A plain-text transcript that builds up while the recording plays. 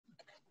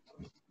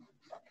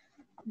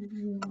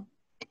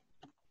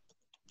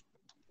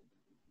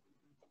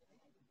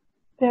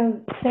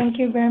So thank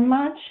you very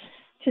much.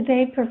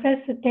 Today,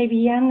 Professor David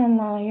Yeung and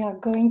I are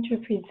going to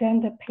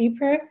present a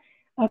paper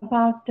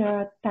about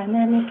the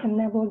dynamic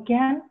network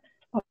GAN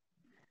of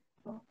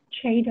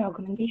trade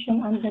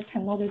augmentation under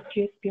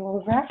technology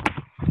spillover.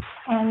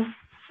 And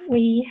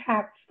we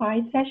have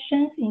 5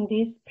 sessions in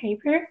this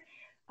paper.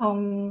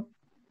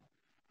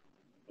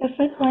 The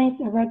first one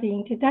is about the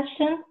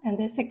introduction, and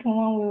the second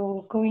one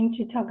we're going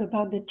to talk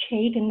about the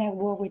trade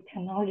network with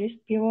technology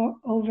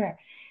spillover.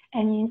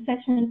 And in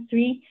session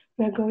 3,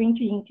 we're going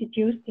to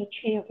introduce the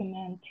trade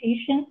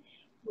augmentation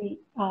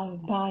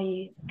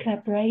by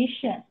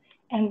collaboration.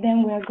 And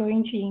then we're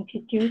going to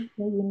introduce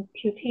the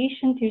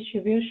imputation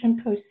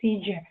distribution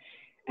procedure.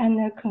 And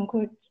the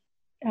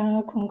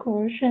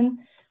conclusion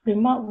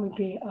remark will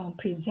be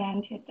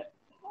presented.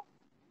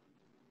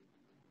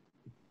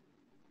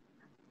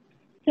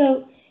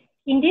 So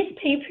in this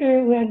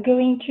paper, we're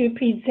going to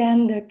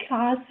present the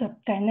class of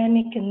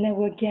dynamic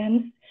network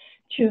GANs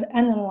to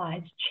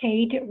analyze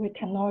trade with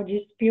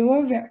technology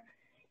spillover.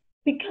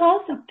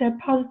 Because of the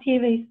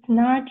positive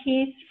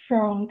externalities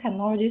from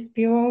technology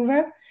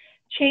spillover,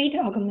 trade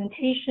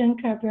augmentation,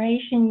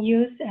 collaboration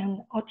use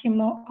an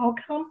optimal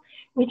outcome,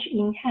 which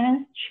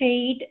enhance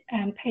trade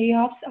and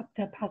payoffs of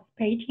the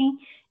participating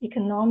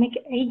economic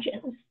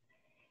agents.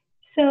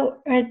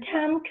 So a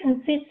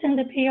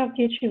time-consistent payoff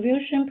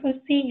distribution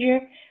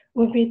procedure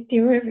will be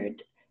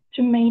derived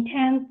to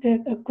maintain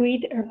the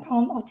agreed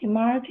upon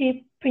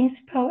optimality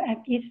principle at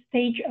each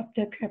stage of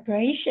the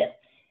collaboration.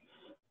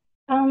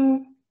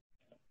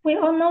 We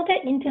all know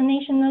that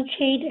international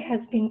trade has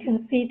been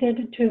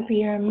considered to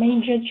be a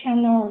major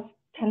channel of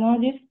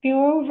technology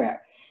spillover.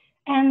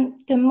 And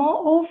the more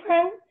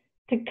often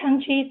the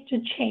country is to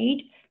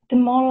trade, the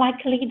more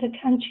likely the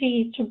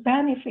country is to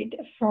benefit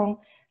from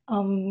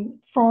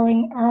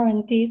foreign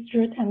R&D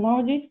through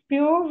technology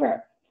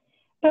spillover.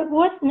 But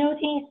what's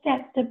noting is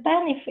that the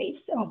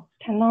benefits of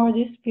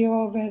technology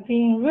spillover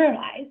being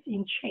realized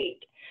in trade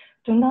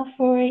do not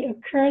fully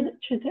occur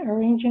to the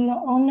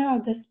original owner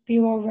of the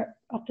spillover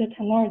of the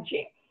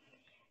technology.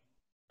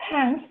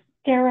 Hence,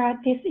 there are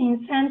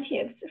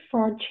disincentives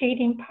for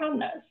trading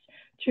partners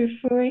to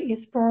fully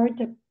explore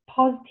the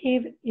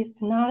positive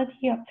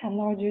externality of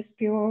technology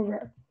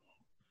spillover.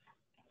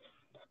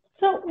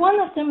 So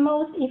one of the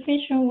most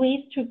efficient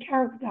ways to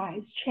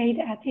characterize trade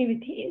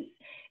activities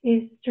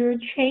is through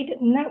trade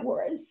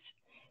networks.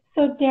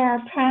 So there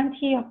are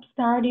plenty of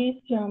studies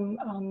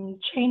on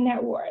trade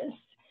networks.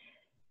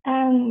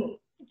 And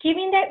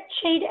given that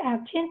trade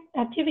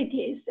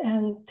activities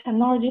and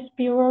technology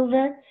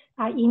spillover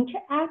are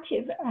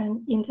interactive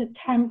and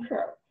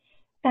intertemporal,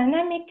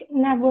 dynamic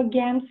network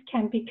GANs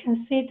can be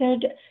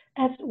considered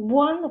as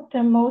one of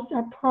the most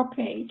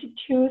appropriate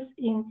tools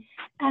in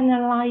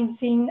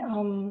analyzing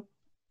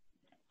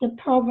the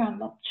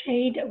problem of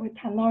trade with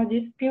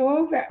technology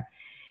spillover.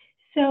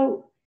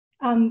 So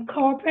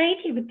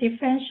cooperative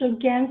differential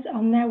GANs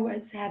on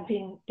networks have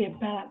been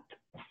developed.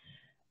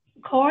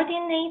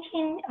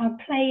 Coordinating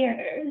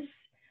players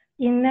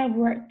in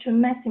network to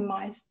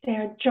maximize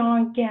their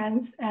joint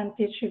GANs and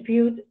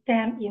distribute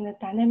them in a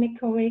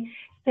dynamically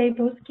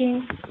stable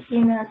scheme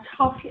in a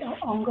topic of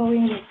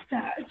ongoing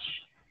research.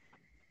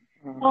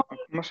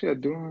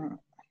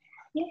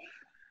 Yes.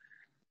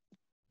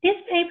 This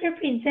paper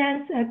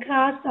presents a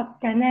class of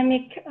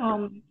dynamic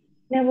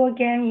network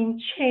GAN in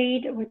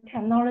trade with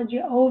technology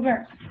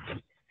over.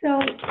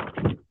 So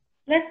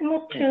let's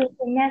move to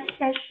the next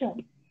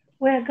session.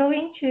 We're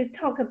going to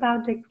talk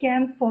about the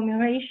GAN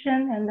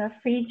formulation and the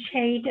free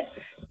trade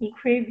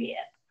equilibrium.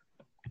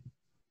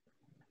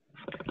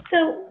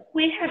 So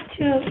we have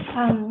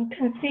to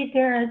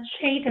consider a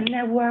trade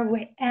network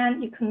with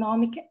an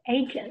economic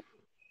agent.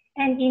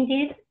 And in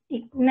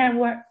this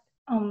network,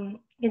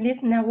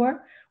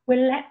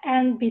 will let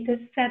N be the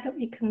set of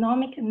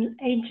economic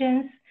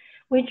agents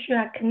which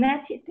are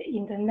connected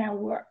in the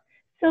network.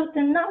 So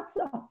the nodes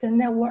of the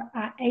network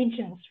are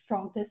agents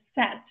from the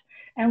set.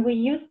 And we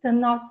use the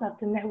nodes of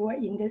the network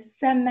in the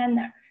same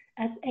manner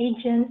as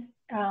agents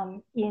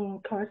in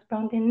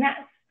corresponding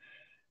nets.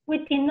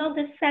 We denote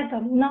the set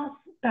of nodes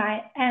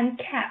by N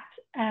cap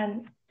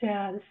and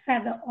the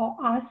set of all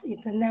R's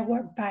in the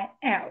network by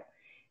L.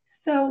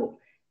 So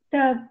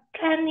the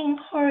planning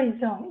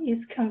horizon is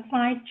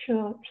confined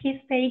to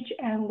T stage,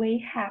 and we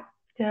have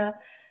the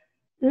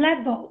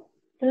level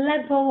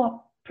of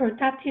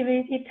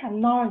productivity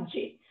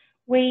technology.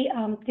 We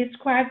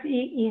described it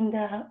in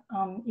the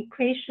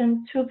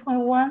equation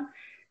 2.1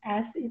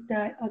 as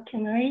the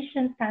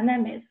accumulation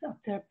dynamics of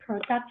the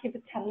productive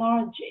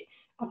technology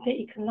of the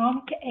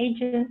economic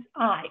agents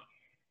I.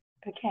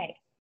 Okay.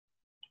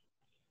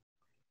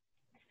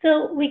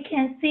 So we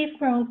can see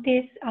from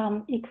this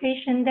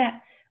equation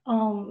that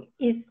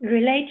is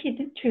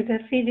related to the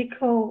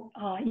physical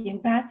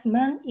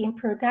investment in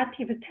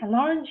productive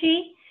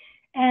technology,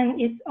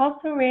 and it's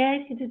also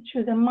related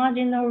to the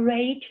marginal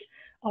rate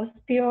of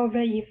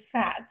spillover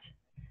effect.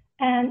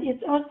 And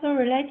it's also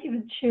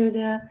related to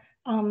the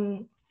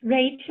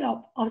rate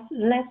of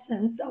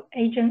obsolescence of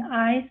Agent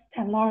I's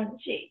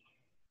technology.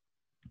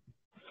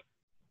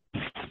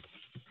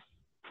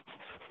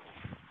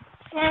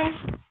 And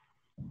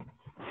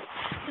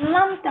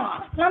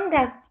lambda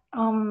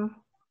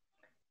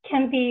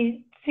can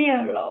be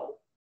 0,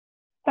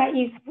 but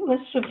it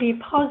should be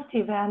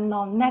positive and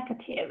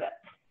non-negative.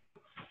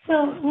 So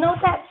note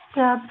that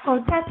the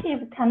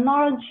productive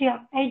technology of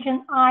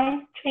Agent I's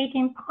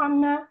trading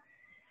partner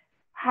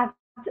has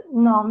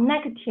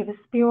non-negative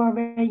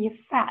spillover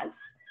effects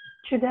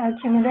to the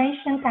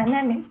accumulation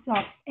dynamics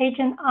of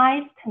Agent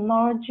I's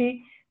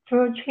technology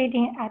through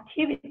trading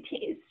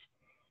activities.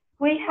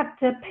 We have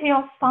the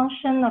payoff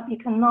function of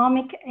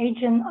economic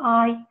Agent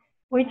I,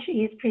 which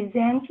is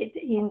presented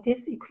in this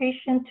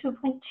equation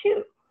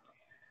 2.2.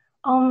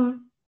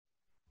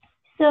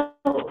 So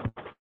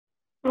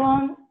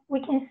we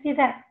can see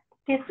that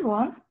this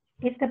one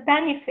is the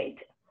benefit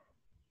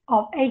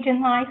of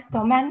Agent I's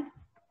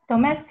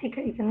domestic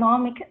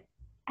economic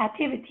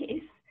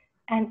activities,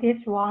 and this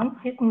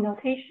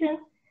notation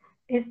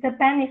is the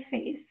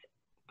benefits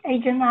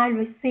Agent I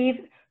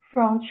received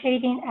from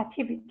trading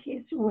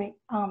activities with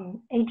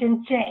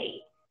Agent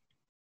J.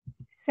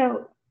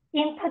 So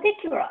in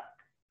particular,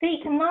 the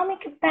economic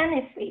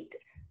benefit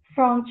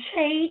from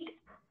trade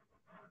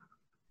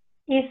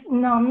is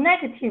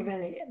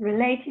non-negatively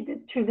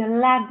related to the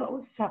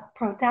levels of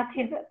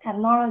productive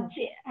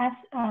technology as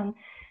I and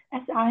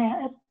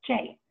as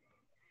J.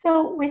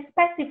 So we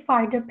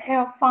specify the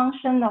pair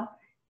function of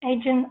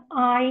Agent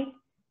I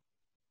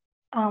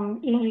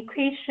in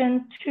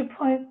equation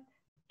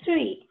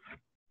 2.3.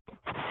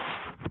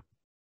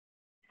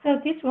 So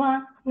this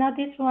one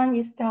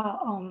is the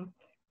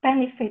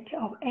benefit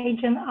of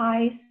Agent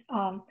I's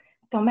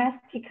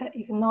domestic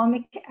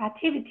economic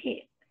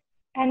activity,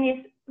 and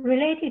is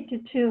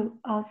related to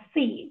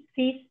C.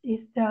 C is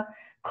the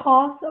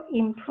cost of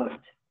input.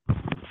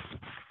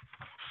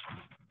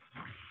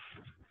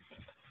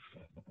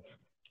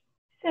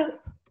 So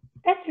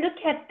let's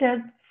look at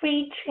the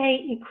free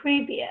trade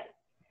equilibrium.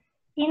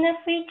 In a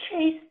free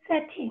trade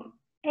setting,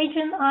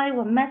 Agent I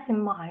will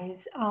maximize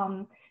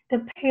the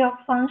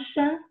payoff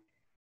function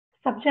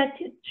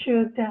subjected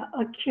to the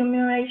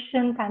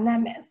accumulation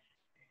dynamics.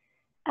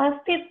 A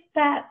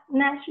feedback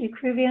Nash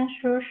equilibrium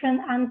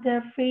solution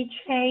under free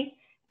trade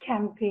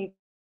can be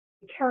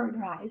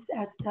characterized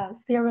as the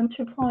theorem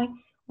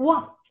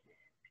 2.1.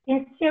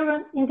 In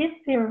this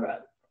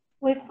theorem,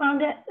 we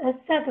found that a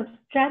set of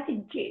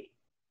strategy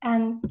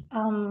and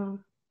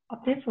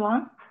of this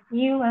one,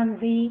 U and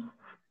V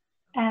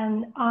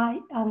and I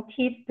and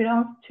T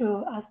belongs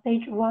to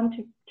stage 1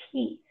 to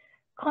T,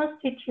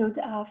 constitute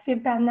a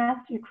feedback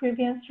Nash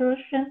equilibrium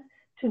solution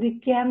to the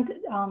game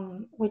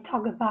we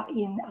talked about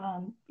in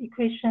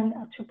equation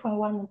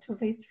 2.1 and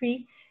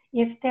 2v3,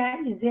 if there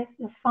exists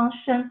a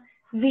function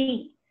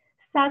V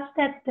such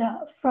that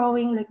the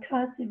following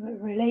recursive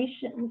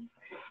relations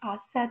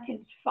are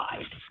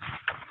satisfied.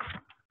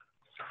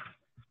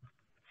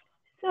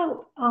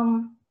 So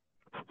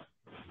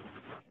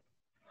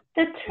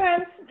the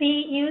terms V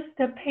use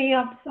the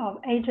payoffs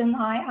of Agent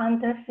I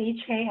under free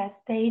trade at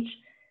stage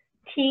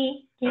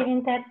T,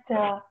 given that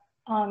the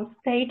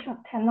state of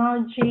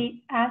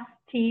technology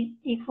ST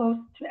equals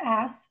to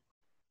S.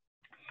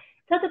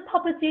 So the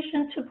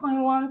proposition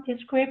 2.1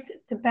 describes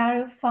the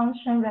value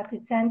function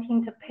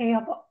representing the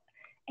payoff of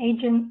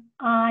Agent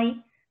I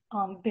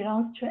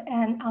belongs to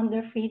N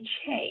under free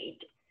trade.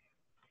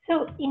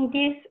 So in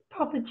this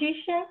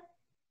proposition,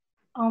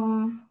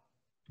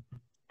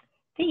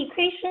 the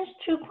equations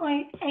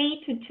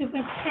 2.8 to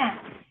 2.10,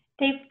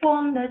 they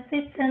form the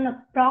system of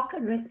block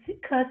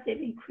recursive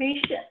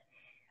equation.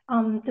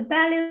 The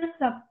values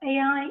of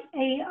AI,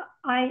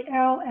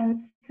 AIL,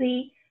 and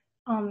C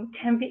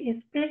can be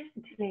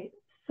explicitly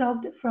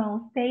solved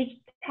from stage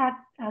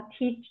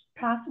T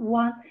plus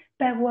 1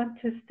 backward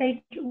to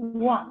stage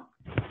 1.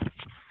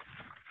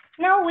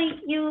 Now we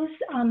use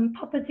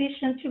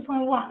proposition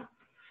 2.1.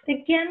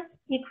 Again,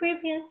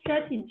 equilibrium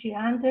strategy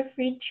under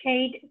free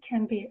trade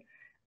can be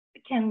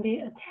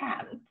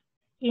attempted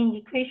in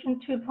equation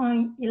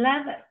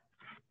 2.11.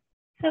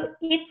 So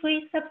if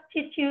we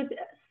substitute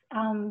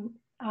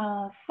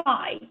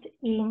fight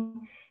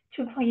in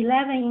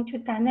 2.11 into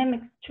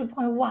dynamics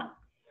 2.1,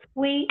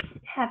 we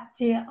have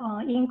the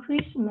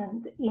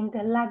increasement in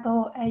the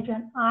level of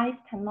Agent I's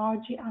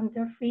technology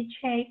under free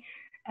trade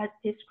as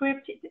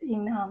described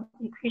in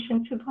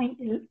equation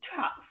 2.12.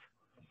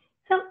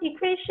 So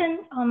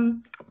equation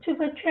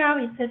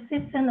 2.12 is a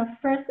system of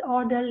first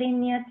order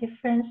linear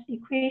difference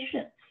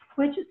equation,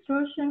 which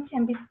solution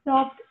can be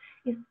solved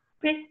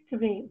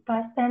explicitly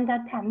by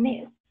standard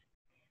techniques.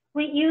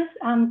 We use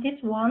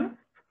this one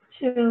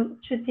to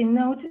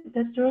denote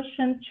the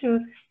solution to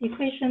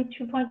equation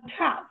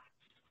 2.12.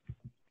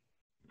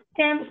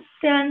 Then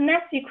the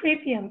next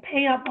equilibrium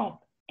payoff of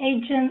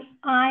Agent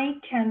I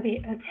can be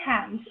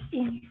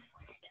attempted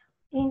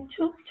in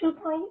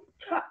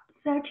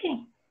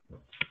 2.13.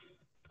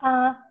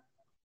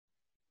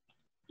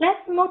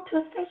 Let's move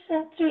to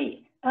section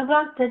 3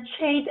 about the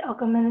trade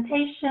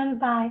augmentation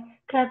by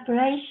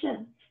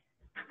collaboration.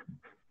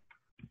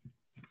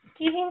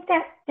 Given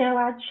that there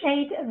are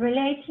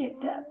trade-related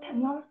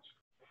technology,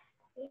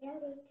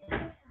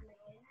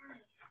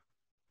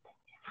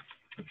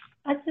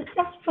 a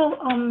successful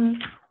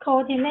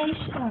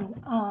coordination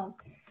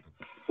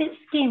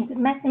scheme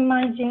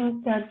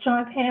maximizing the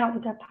joint payout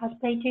of the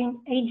participating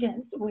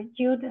agents will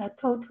yield a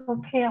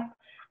total payout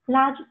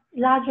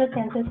larger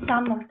than the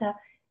sum of the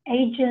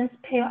agents'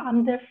 payout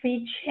under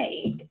free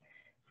trade.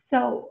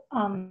 So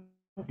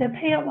the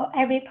payout of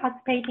every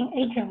participating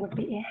agent will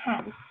be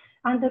enhanced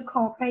under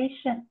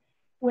cooperation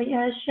with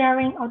a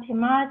sharing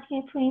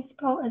optimality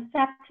principle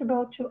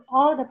acceptable to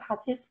all the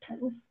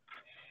participants.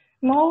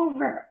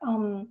 Moreover,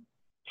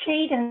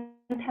 trade and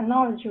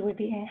technology will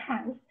be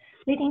enhanced,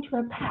 leading to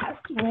a path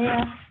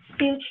where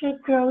future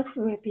growth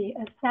will be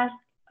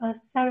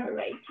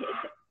accelerated.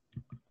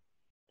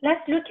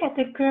 Let's look at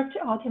the grouped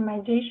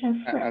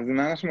optimization first. אז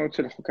מה המשמעות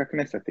של חוק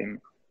הכנסת?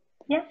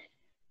 Yes.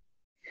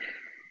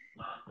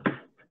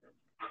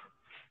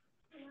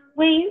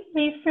 We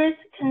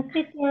first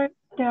consider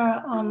the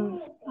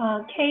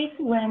case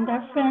when the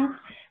firms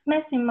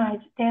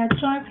maximize their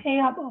joint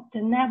payout of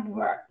the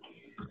network.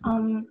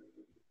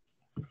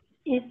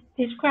 Is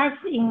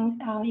described in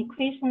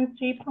equation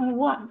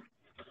 3.1.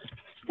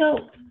 So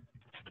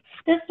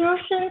the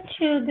solution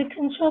to the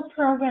control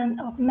program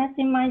of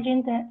maximizing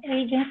the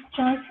agent's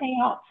joint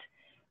payout,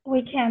 we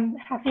can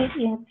have it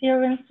in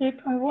theorem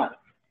 3.1.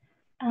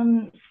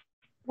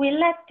 We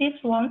let this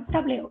one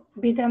W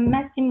be the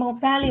maximal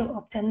value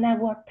of the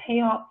network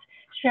payout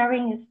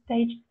sharing in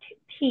stage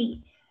T,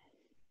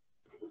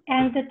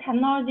 and the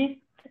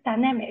technology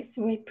dynamics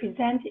we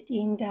presented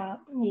in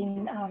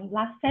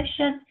last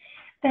session.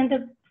 Then the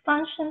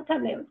function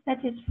W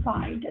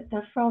satisfied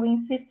the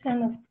following system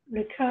of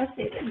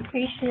recursive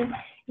equation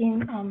in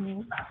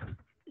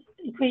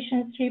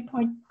equations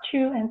 3.2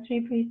 and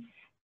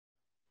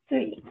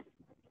 3.3.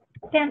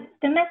 Then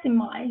the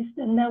maximized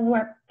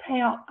network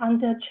payout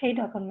under trade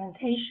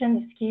augmentation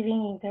is given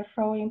in the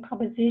following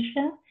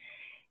proposition.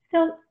 So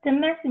the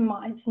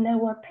maximized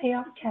network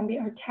payout can be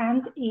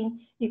obtained in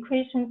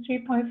equation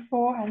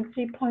 3.4 and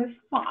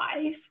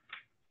 3.5.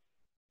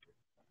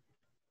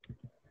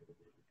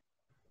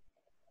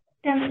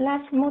 Then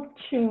let's move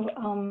to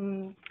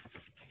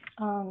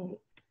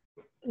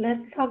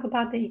let's talk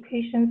about the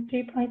equations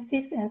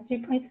 3.6 and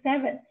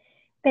 3.7.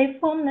 They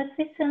form the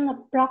system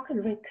of block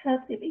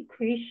recursive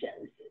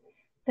equations.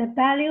 The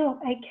value of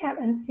A cap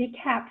and C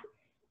cap,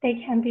 they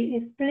can be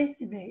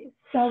explicitly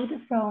solved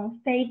from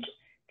stage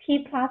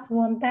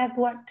T+1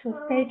 backward to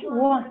stage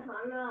 1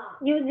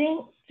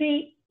 using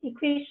three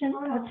equations,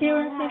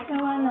 theorem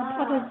 3.1 and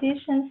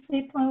proposition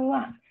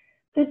 3.1.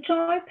 The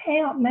joint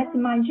payout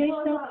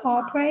maximization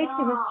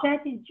cooperative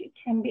strategy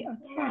can be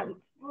obtained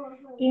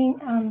in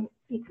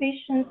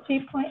equation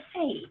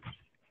 3.8.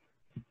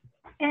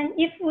 And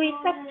if we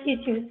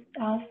substitute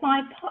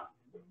psi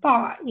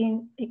bar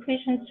in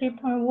equation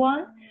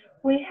 3.1,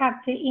 we have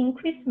the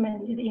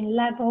increment in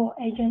level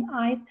agent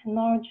I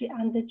technology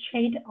under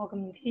trade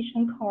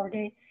augmentation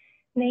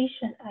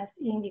coordination as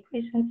in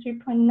equation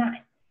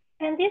 3.9.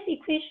 And this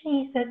equation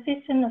is a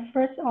system of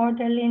first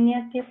order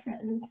linear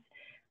difference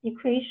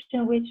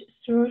equation which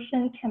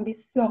solution can be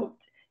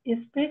solved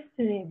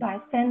explicitly by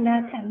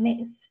standard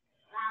techniques.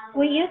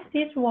 We use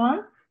this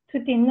one to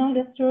denote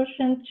the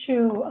solution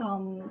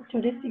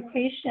to this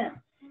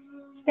equation.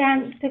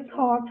 Then the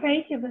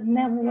cooperative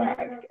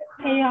network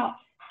payout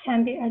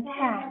can be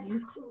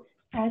attained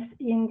as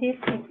in this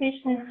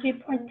equation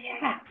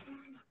 3.10.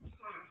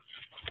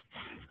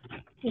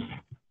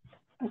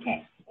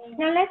 Okay,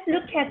 now let's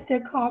look at the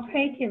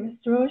cooperative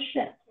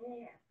solution.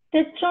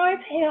 The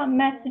joint payout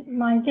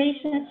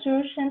maximization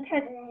solution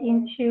takes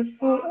into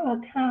full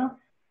account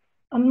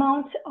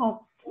amount of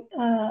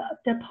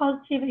the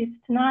positive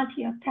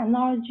externality of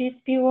technology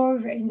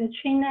spillover in the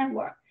tree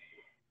network.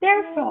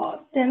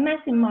 Therefore, the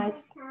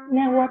maximized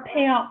network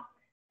payout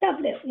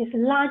W is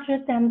larger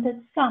than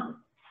the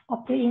sum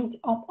of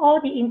all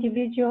the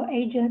individual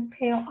agents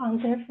payout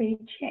under free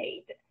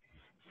trade.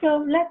 So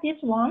let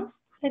this one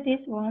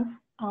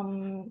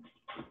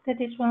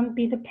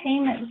be the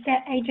payment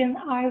that agent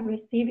I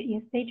received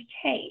in stage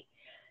K.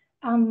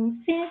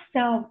 Since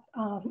the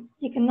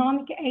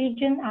economic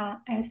agents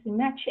are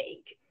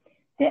asymmetric,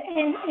 the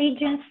N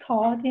agents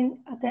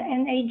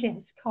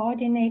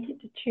coordinated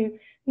to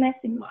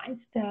maximize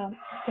the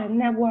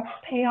network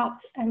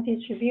payouts and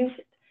distribute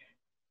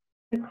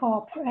the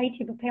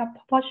cooperative payout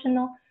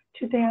proportional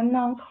to their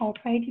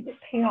non-cooperative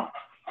payout.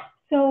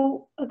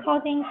 So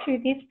according to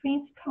this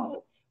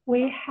principle,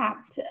 we have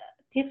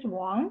this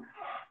one.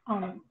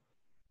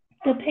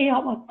 The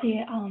payout of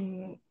the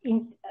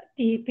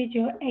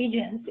individual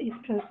agents is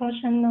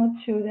proportional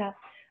to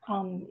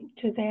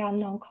their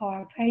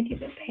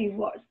non-cooperative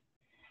payables.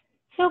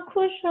 So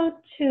crucial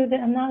to the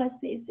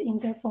analysis in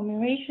the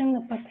formulation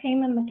of a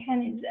payment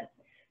mechanism,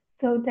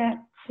 so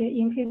that the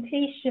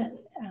imputation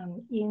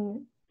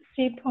in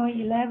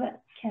 3.11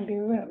 can be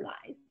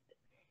realized.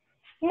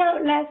 Now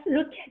let's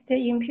look at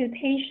the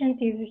imputation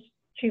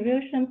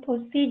distribution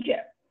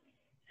procedure.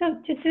 So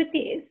to do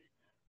this,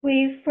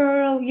 we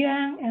follow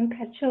Yeung and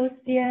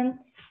Tachosian,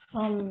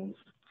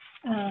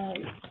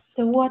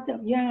 the words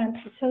of Yeung and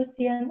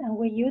Tachosian, and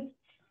we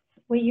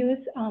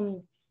use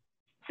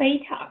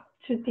beta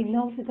to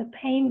denote the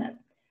payment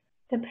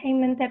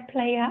that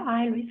player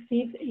I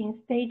received in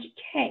stage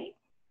K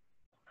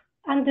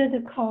under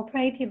the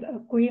cooperative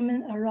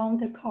agreement around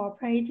the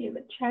cooperative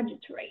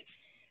trajectory.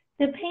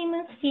 The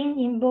payment scheme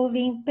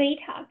involving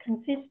beta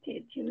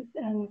constitutes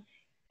an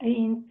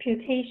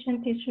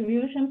imputation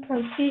distribution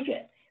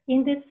procedure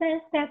in the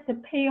sense that the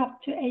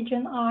payoff to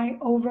agent I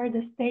over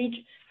the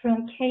stage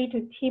from K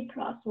to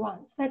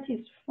T+1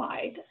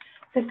 satisfied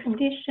the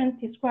condition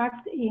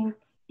described in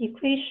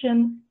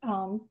equation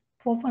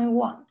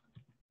 4.1.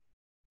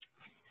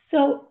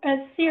 So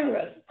a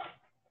theorem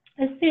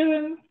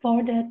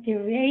for the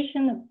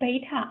derivation of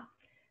beta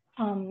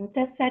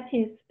that set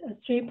is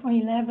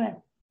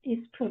 3.11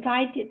 is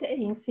provided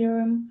in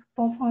theorem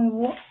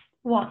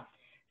 4.1.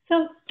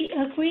 So the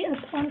agreed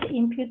upon the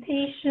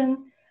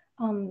imputation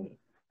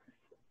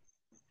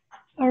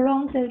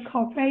around the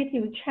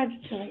cooperative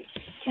trajectory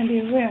can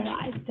be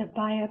realized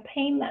by a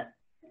payment.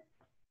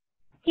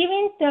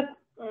 Given the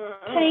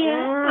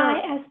player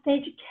I at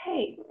stage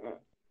K,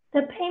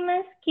 the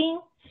payment scheme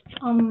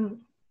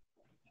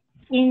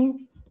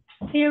in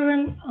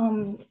theorem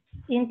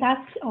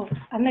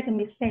I make a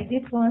mistake.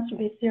 This one should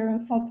be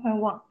theorem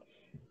 4.1.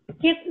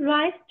 Gives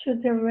rise to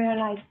the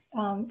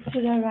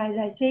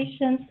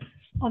realization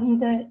of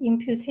the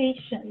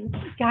imputation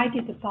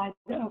guided by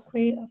the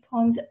agreed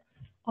upon the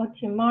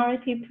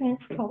optimality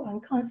principle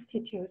and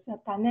constitutes a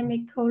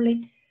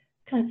dynamically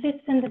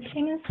consistent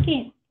payment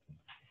scheme.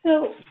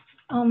 So,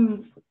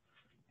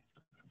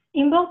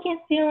 invoking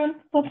theorem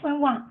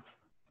 4.1,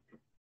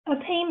 a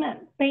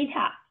payment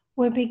beta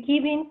will be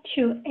given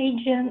to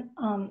agent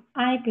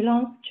I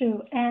belongs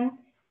to N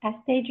at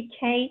stage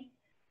K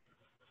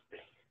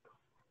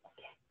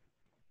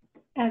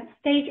at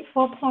stage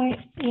 4 point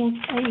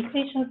in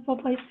equation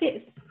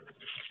 4.6.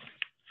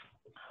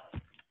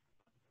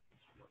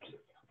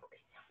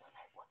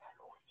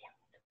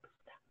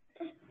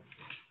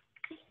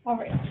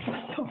 Sorry.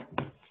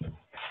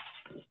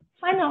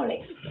 Finally,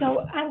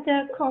 so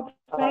under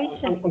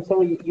corporation. I'm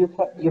sorry,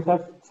 you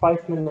have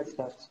 5 minutes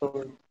left.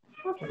 Sorry.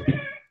 Okay.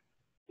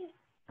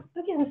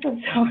 Okay, I'm so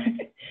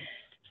sorry.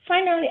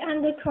 Finally,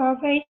 under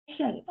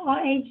cooperation, all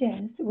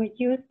agents will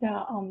use the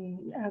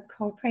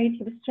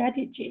cooperative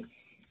strategy,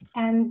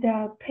 and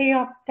the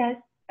payoff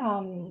that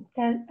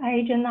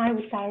agent I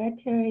would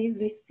directly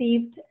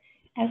received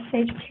at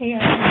stage K of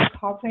the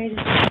cooperative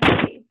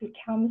strategy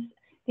becomes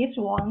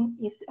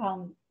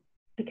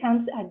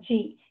a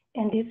G,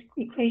 and this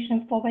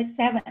equation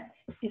 4/7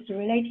 is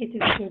related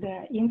to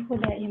the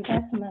input and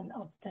investment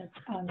of the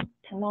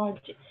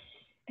technology.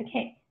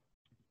 Okay.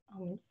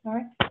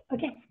 Sorry.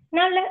 Okay.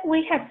 Now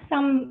we have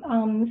some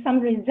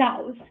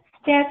results.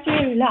 There are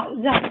 3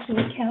 results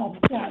we can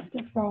observe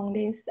from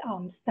these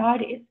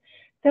studies.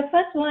 The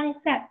first one is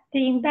that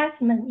the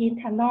investment in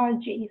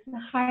technology is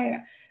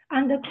higher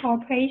under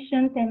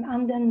cooperation than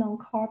under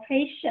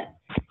non-cooperation.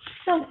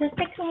 So the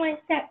second one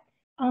is that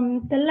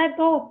the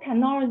level of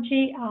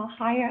technology are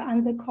higher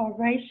under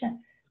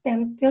cooperation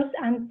than those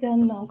under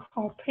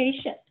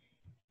non-cooperation.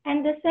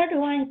 And the third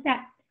one is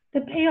that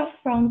the payoff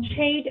from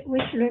trade,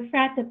 which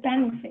reflect the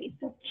benefits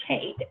of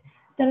trade,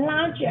 the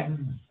larger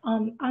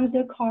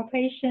under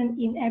cooperation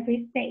in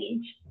every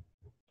stage.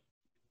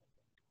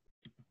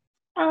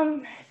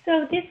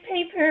 So this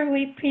paper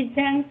we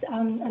present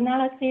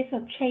analysis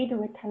of trade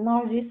with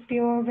technology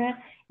spillover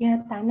in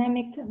a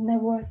dynamic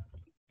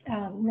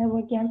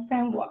networking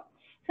framework.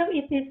 So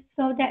it is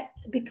so that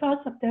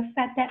because of the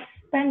fact that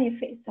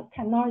benefits of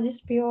technology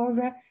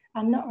spillover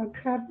are not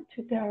occurred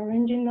to the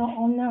original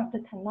owner of the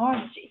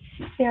technology,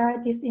 there are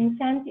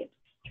disincentives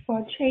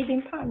for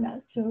trading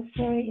partners to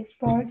fully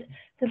exploit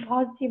the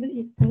positive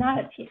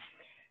externalities.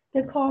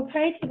 The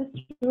cooperative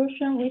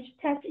solution, which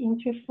takes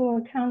into full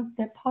account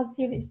the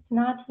positive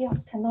externality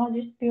of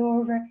technology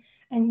spillover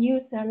and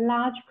use a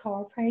large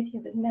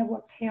cooperative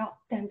network payoff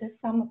than the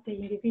sum of the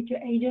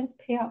individual agents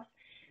payoffs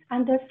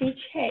under free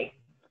trade.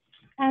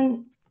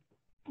 And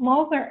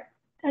moreover,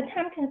 a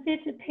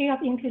time-consistent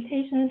payoff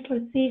imputation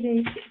procedure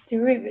is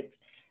derived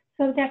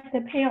so that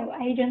the payoff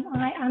agent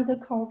I under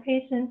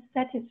cooperation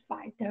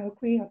satisfies the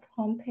agreed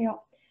upon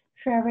payoff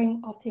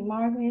sharing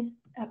optimality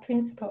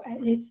principle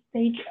at each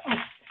stage of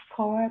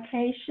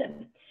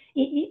cooperation.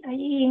 It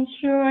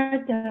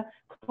ensures the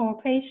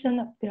cooperation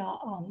of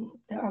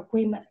the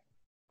agreement.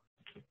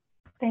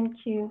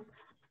 Thank you.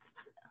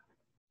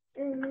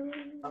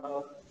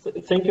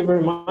 Thank you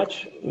very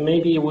much.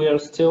 Maybe we are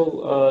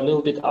still a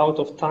little bit out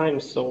of time,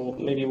 so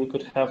maybe we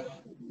could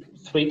have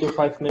 3 to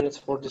 5 minutes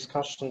for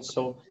discussion.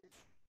 So,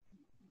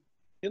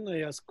 can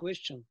I ask a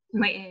question?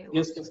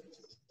 Yes.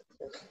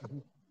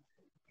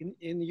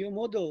 In your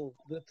model,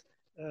 that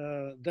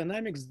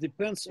dynamics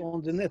depends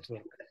on the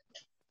network.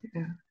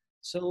 Yeah.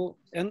 So,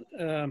 and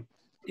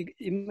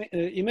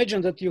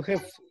imagine that you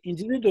have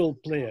individual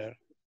player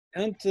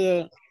and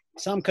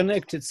some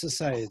connected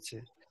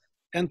society.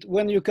 And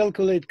when you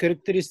calculate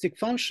characteristic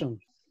function,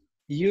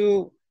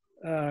 you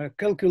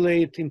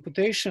calculate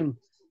imputation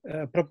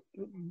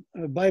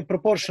by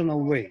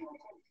proportional way.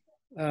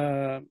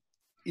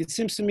 It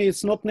seems to me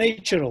it's not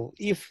natural.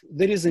 If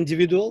there is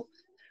individual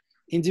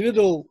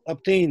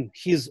obtain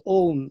his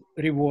own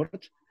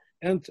reward,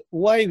 and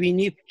why we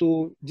need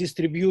to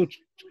distribute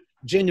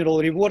general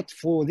reward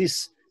for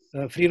this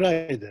free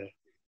rider?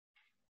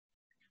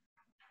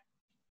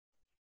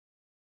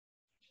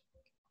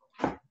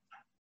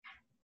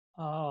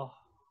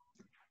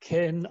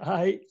 Can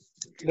I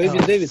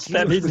David,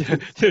 step in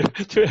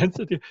to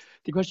answer the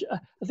question? I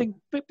think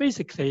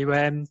basically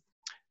when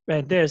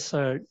there's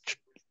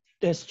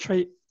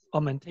trade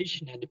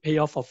augmentation and the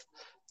payoff of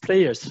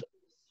players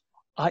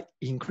are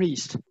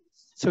increased,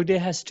 so there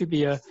has to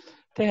be a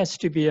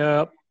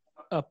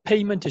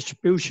payment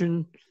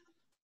distribution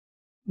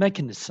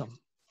mechanism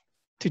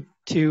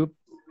to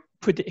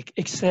put the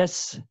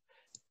excess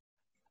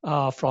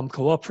from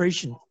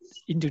cooperation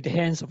into the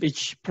hands of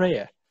each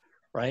player,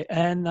 right?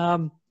 And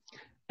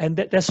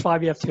that's why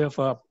we have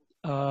to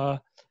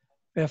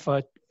have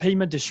a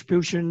payment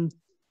distribution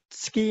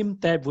scheme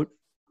that would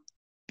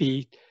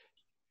be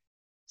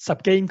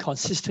sub-game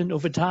consistent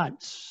over time,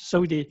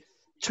 so the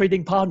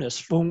trading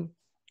partners won't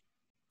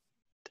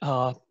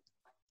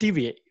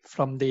deviate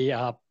from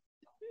the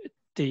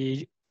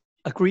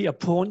agreed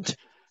upon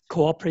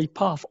cooperate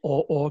path,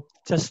 or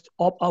just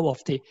opt out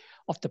of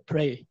the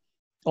play,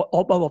 or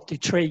opt out of the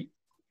trade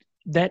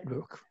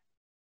network.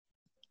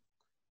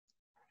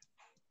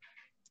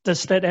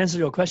 Does that answer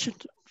your question,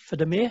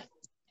 Vladimir?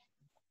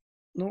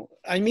 No,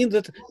 I mean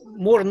that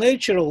more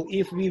natural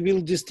if we will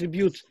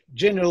distribute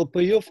general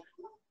payoff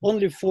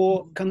only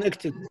for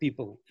connected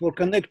people, for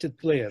connected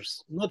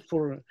players, not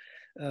for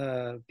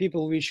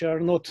people which are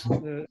not,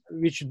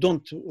 which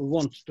don't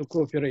want to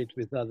cooperate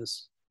with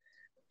others.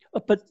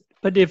 But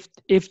if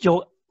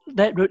your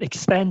network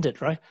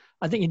expanded, right?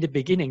 I think in the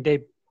beginning,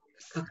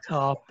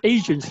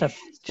 agents have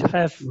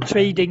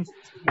trading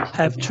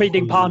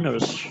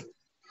partners.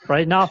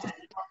 Right now,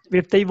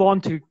 if they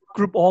want to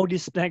group all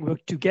this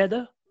network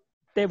together,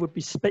 there would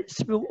be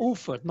spill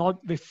over,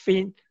 not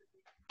within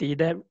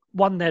the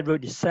one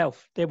network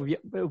itself. There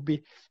will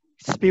be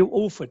spill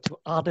over to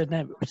other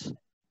networks.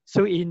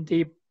 So in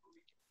the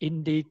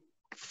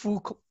full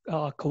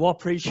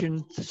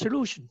cooperation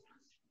solution,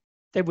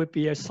 there would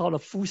be a sort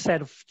of full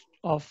set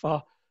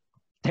of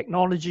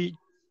technology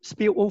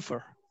spill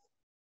over.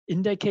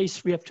 In that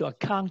case, we have to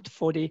account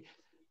for the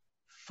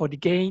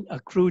gain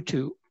accrued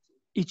to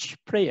each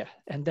player,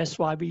 and that's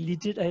why we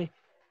needed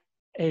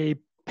a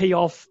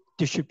payoff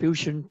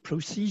distribution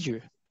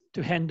procedure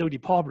to handle the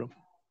problem.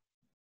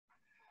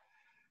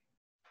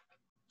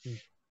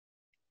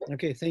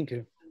 Okay, thank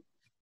you.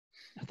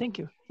 Thank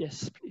you.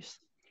 Yes, please.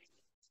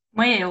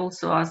 May I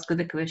also ask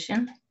the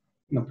question?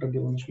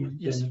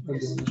 Yes.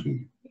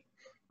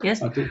 Yes.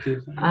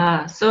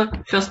 So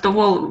first of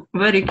all,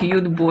 very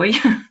cute boy.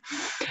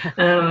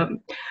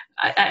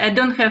 I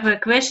don't have a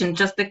question,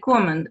 just a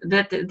comment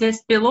that the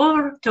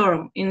spillover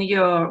term in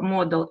your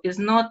model is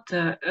not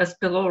a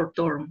spillover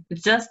term.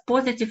 It's just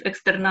positive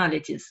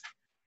externalities.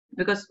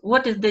 Because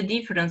what is the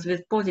difference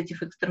with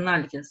positive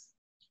externalities?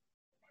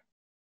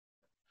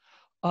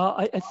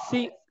 I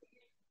think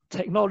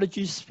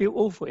technology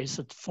spillover is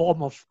a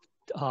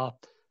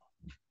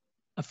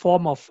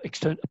form of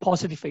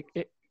positive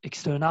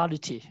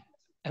externality.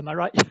 Am I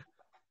right?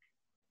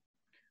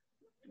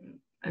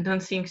 I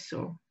don't think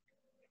so.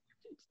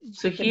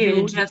 So here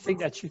you just think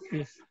that should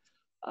be.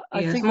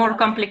 I think more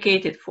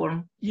complicated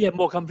form. Yeah,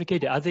 more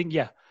complicated. I think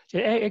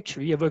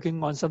actually you're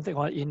working on something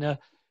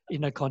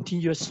in a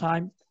continuous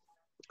time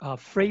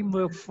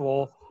framework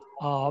for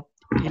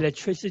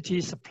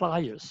electricity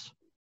suppliers.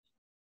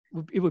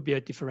 It would be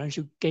a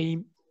differential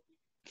game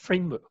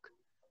framework,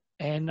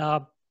 and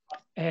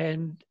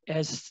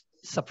as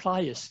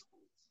suppliers,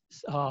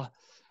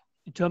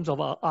 in terms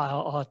of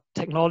our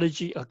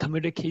technology,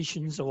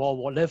 communications, or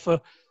whatever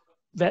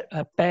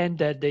band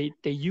that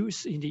they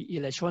use in the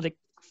electronic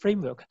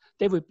framework,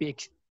 there would be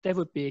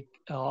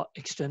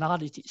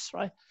externalities,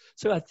 right?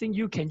 So I think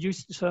you can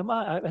use the term.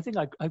 I think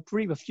I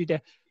agree with you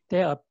that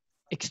there are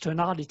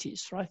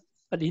externalities, right?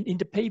 But in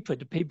the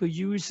paper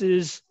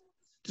uses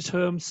the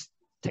terms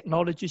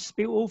technology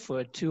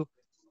spillover to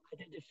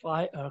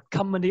identify a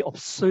commonly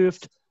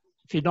observed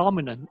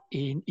phenomenon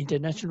in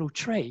international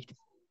trade,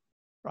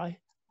 right?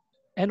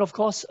 And of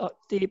course,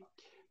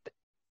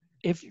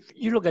 if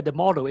you look at the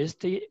model, is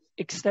the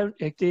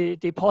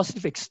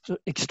positive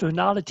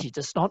externality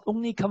does not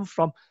only come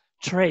from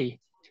trade.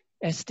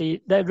 As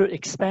the network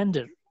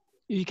expanded,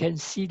 you can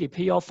see the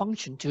payoff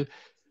function to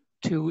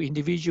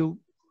individual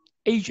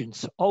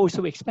agents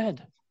also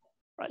expand,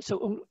 right?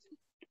 So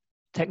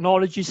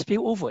technology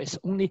spillover is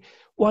only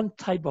one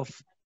type of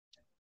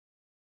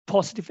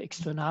positive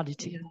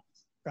externality,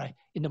 right?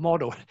 In the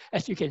model,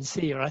 as you can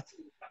see, right?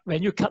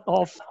 When you cut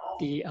off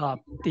the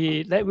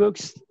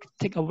networks,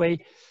 take away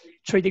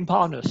trading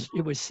partners,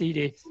 you will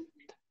see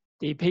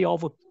the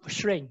payoff will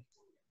shrink.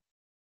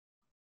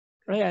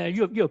 Right? And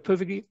you're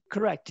perfectly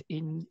correct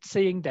in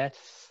saying that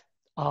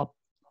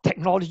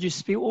technology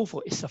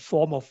spillover is a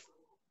form of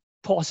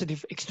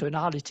positive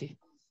externality.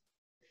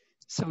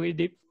 So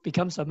it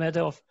becomes a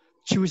matter of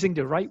choosing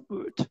the right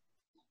word.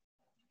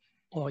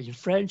 Or in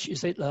French,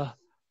 is it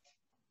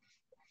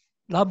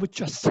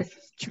just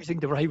choosing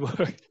the right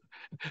word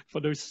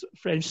for those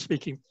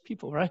French-speaking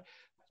people, right?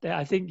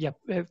 I think, yeah,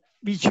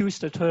 we choose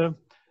the term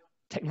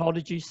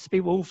technology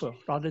spillover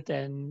rather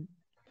than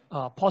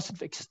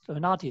positive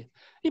externality.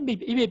 It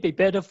may be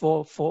better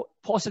for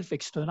positive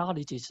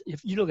externalities.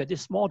 If you look at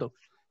this model,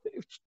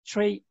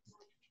 trade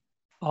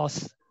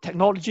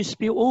technology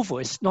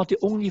spillover is not the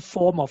only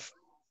form of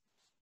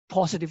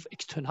positive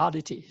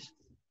externalities,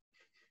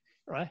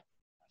 right?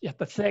 Yeah,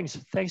 but thanks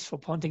for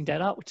pointing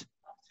that out.